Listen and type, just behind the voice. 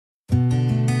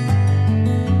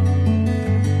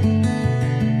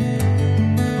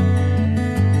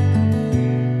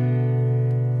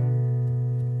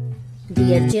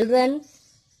Dear children,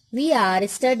 we are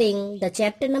studying the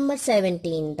chapter number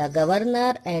 17, the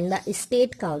Governor and the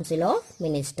State Council of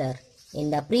Minister.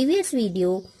 In the previous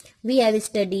video, we have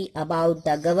studied about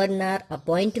the Governor,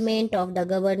 appointment of the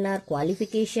Governor,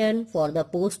 qualification for the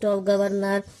post of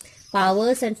Governor,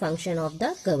 powers and function of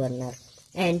the Governor.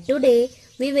 And today,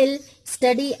 we will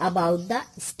study about the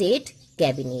State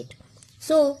Cabinet.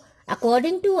 So,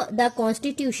 according to the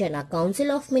Constitution, a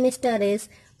Council of Ministers is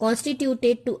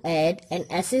constituted to aid and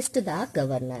assist the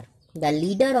Governor. The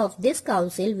leader of this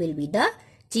council will be the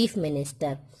Chief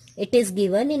Minister. It is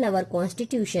given in our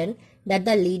Constitution that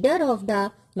the leader of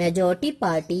the majority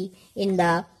party in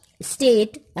the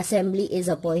State Assembly is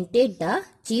appointed the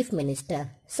Chief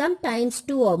Minister. Sometimes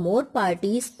two or more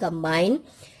parties combine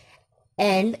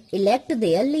and elect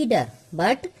their leader,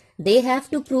 but they have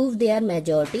to prove their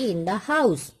majority in the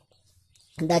House.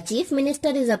 The Chief Minister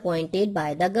is appointed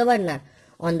by the Governor.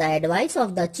 On the advice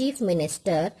of the Chief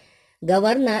Minister,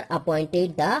 Governor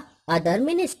appointed the other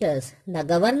ministers. The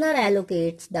Governor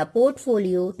allocates the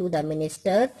portfolio to the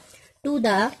minister to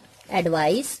the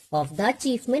advice of the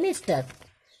Chief Minister.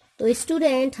 तो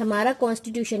student, हमारा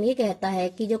constitution ये कहता है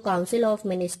कि जो council of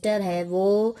minister है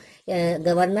वो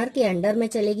governor के अंडर में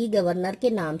चलेगी, गवर्नर के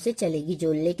नाम से चलेगी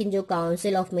लेकिन जो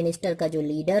काउंसिल ऑफ मिनिस्टर का जो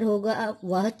लीडर होगा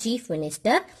वह चीफ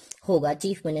मिनिस्टर होगा,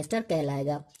 चीफ मिनिस्टर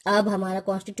कहलाएगा। अब हमारा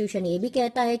कॉन्स्टिट्यूशन ये भी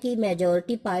कहता है कि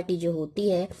मेजॉरिटी पार्टी जो होती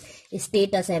है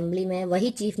स्टेट असेंबली में वही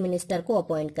चीफ मिनिस्टर को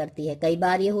अपॉइंट करती है। कई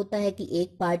बार ये होता है कि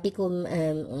एक पार्टी को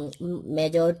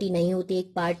मेजॉरिटी नहीं होती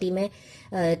एक पार्टी में,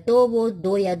 तो वो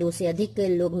दो या दो से अधिक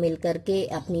लोग मिलकर के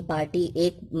अपनी पार्टी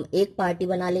एक पार्टी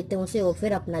बना लेते हैं उसे और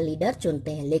फिर अपना लीडर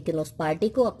चुनते हैं, लेकिन उस पार्टी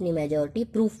को अपनी मेजॉरिटी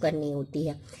प्रूफ करनी होती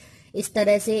है। इस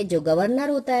तरह से जो गवर्नर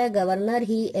होता है, गवर्नर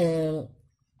ही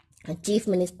चीफ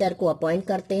मिनिस्टर को अपॉइंट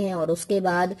करते हैं और उसके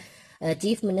बाद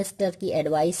चीफ मिनिस्टर की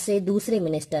एडवाइस से दूसरे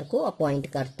मिनिस्टर को अपॉइंट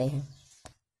करते हैं।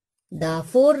 The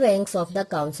four ranks of the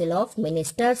Council of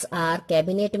Ministers are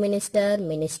Cabinet Minister,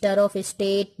 Minister of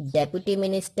State, Deputy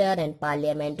Minister and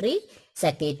Parliamentary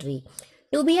Secretary.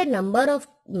 To be a member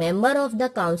of the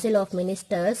Council of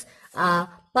Ministers, a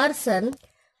person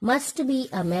must be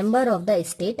a member of the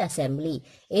State Assembly.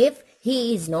 If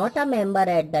he is not a member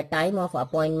at the time of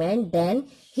appointment, then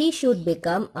he should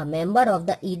become a member of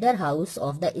the either house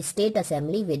of the State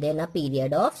Assembly within a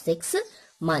period of 6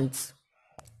 months.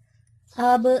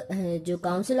 अब जो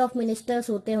council of ministers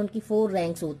होते हैं उनकी 4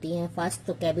 ranks होती हैं। First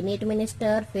तो cabinet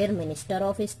minister, फिर minister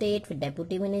of state, फिर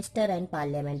deputy minister and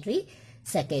parliamentary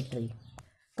secretary.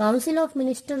 Council of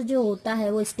minister जो होता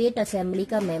है वो स्टेट असेंबली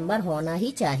का मेंबर होना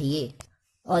ही चाहिए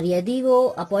और यदि वो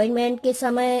अपॉइंटमेंट के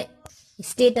समय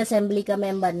स्टेट असेंबली का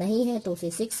मेंबर नहीं है तो उसे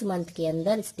 6 मंथ के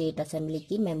अंदर स्टेट असेंबली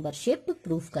की मेंबरशिप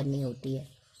प्रूफ करनी होती है।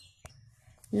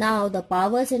 Now the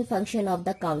powers and function of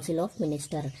the council of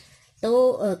minister. तो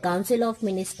काउंसिल ऑफ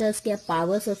मिनिस्टर्स के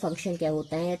पावर्स और फंक्शन क्या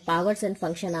होते हैं? Powers and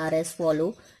function are as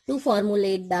follow: to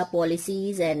formulate the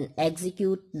policies and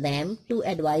execute them, to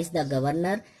advise the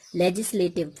governor,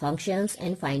 legislative functions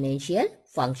and financial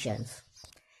functions.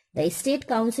 The State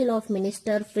Council of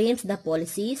Ministers frames the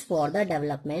policies for the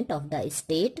development of the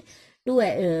state.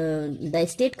 The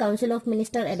State Council of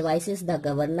Ministers advises the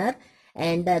governor,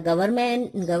 and the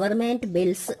government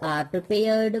bills are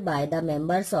prepared by the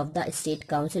members of the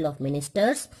State Council of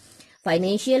Ministers.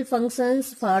 Financial functions: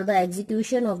 for the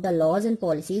execution of the laws and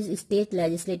policies, State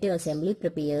Legislative Assembly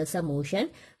prepares a motion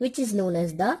which is known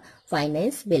as the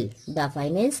Finance Bill. The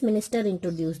Finance Minister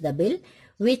introduces the bill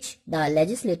which the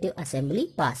Legislative Assembly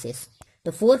passes.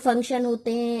 तो 4 function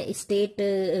होते हैं state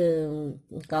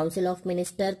council of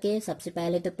minister के। सबसे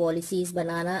पहले तो policies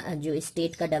बनाना, जो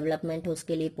state का development है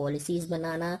उसके लिए पॉलिसीज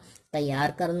बनाना,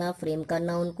 तैयार करना, फ्रेम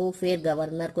करना उनको, फिर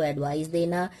गवर्नर को एडवाइस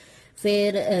देना,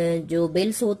 फिर जो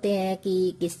बिल्स होते हैं कि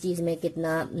किस चीज़ में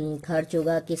कितना खर्च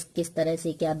होगा, किस तरह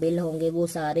से क्या बिल होंगे, वो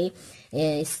सारे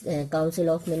काउंसिल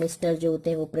ऑफ मिनिस्टर जो होते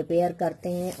हैं वो प्रिपेयर करते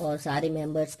हैं और सारे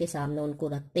मेंबर्स के सामने उनको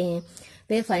रखते हैं।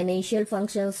 फिर फाइनेंशियल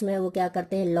फंक्शंस में वो क्या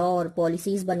करते हैं, लॉ और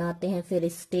पॉलिसीज बनाते हैं। फिर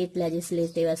स्टेट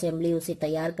लेजिस्लेटिव असेंबली उसे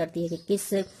तैयार करती है कि किस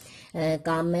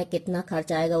काम में कितना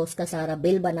खर्च आएगा, उसका सारा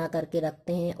बिल बना करके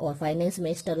रखते हैं और फाइनेंस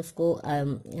मिनिस्टर उसको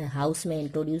हाउस में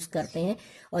इंट्रोड्यूस करते हैं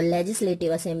और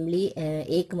लेजिस्लेटिव असेंबली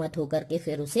एक मत होकर के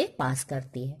फिर उसे पास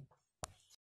करती है।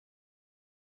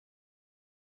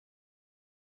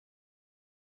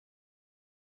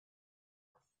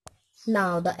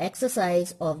 Now the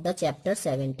exercise of the chapter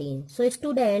 17. So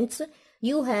students,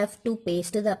 you have to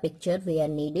paste the picture where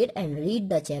needed and read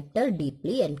the chapter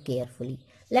deeply and carefully.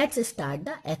 Let's start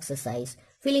the exercise.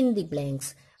 Fill in the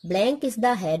blanks. Blank is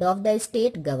the head of the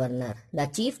state governor. The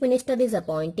chief minister is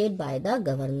appointed by the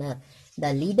governor.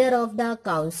 The leader of the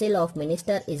Council of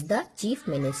Ministers is the Chief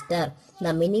Minister.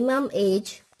 The minimum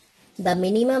age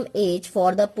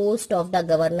for the post of the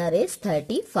governor is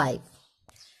 35.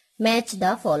 Match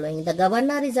the following. The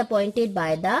governor is appointed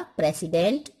by the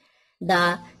president.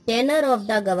 The tenure of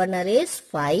the governor is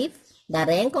 5. The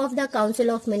rank of the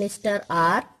Council of Ministers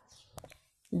are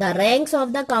The ranks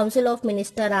of the Council of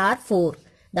Ministers are 4.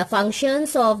 The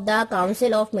functions of the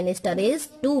Council of Ministers is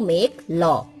to make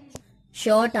law.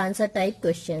 Short answer type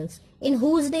questions. In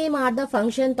whose name are the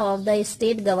functions of the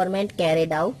state government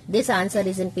carried out? This answer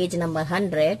is in page number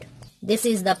 100. This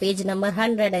is the page number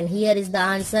 100 and here is the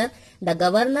answer. The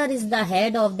governor is the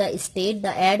head of the state. The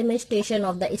administration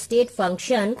of the state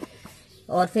function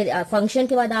और फिर function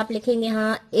के बाद आप लिखेंगे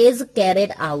यहाँ is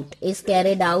carried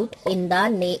out in the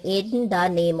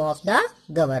name of the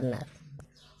governor.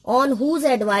 On whose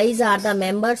advice are the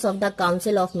members of the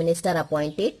Council of Ministers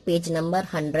appointed? Page number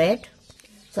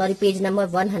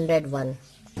 101.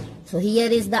 So here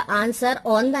is the answer.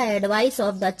 On the advice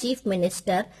of the Chief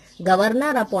Minister,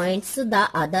 Governor appoints the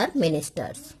other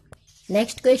ministers.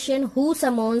 Next question, who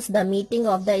summons the meeting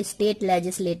of the State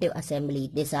Legislative Assembly?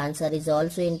 This answer is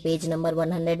also in page number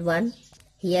 101.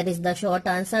 Here is the short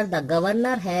answer. The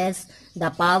governor has the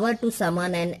power to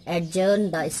summon and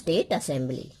adjourn the State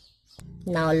Assembly.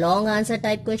 Now long answer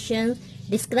type questions.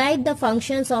 Describe the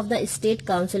functions of the State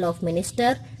Council of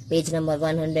Ministers. Page number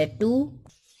 102.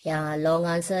 यहाँ long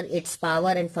answer. Its power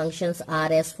and functions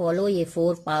are as follow. ये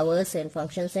 4 powers and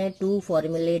functions हैं. To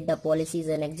formulate the policies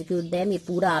and execute them. ये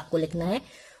पूरा आपको लिखना है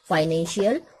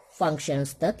financial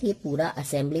functions तक. ये पूरा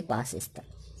assembly passes तक.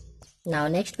 Now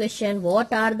next question.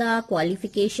 What are the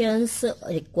qualifications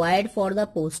required for the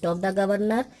post of the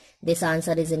governor? This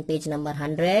answer is in page number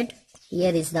 100.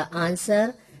 Here is the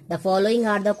answer. The following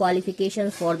are the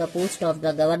qualifications for the post of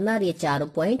the governor. ये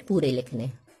चारों point पूरे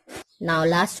लिखने. Now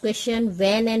last question,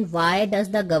 when and why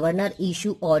does the governor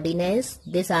issue ordinance?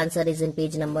 This answer is in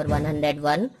page number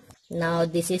 101. Now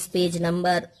this is page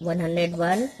number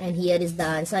 101 and here is the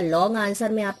answer. Long answer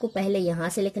में आपको पहले यहाँ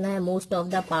से लिखना है most of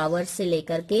the powers से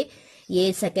लेकर के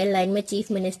ये सेकेंड लाइन में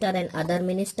chief minister and other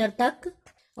minister तक,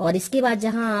 और इसके बाद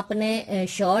जहां आपने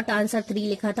शॉर्ट आंसर 3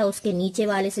 लिखा था उसके नीचे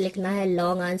वाले से लिखना है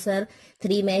लॉन्ग आंसर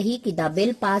 3 में ही कि the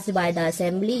bill passed by the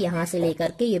assembly, यहां से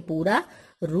लेकर के ये पूरा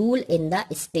रूल इन द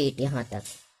स्टेट यहां तक,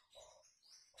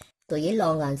 तो ये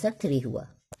लॉन्ग आंसर 3 हुआ.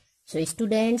 So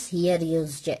students, here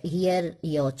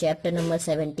your chapter number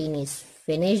 17 is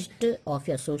finished of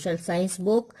your social science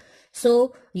book.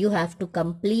 So you have to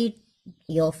complete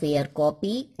your fair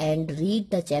copy and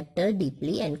read the chapter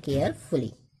deeply and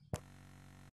carefully.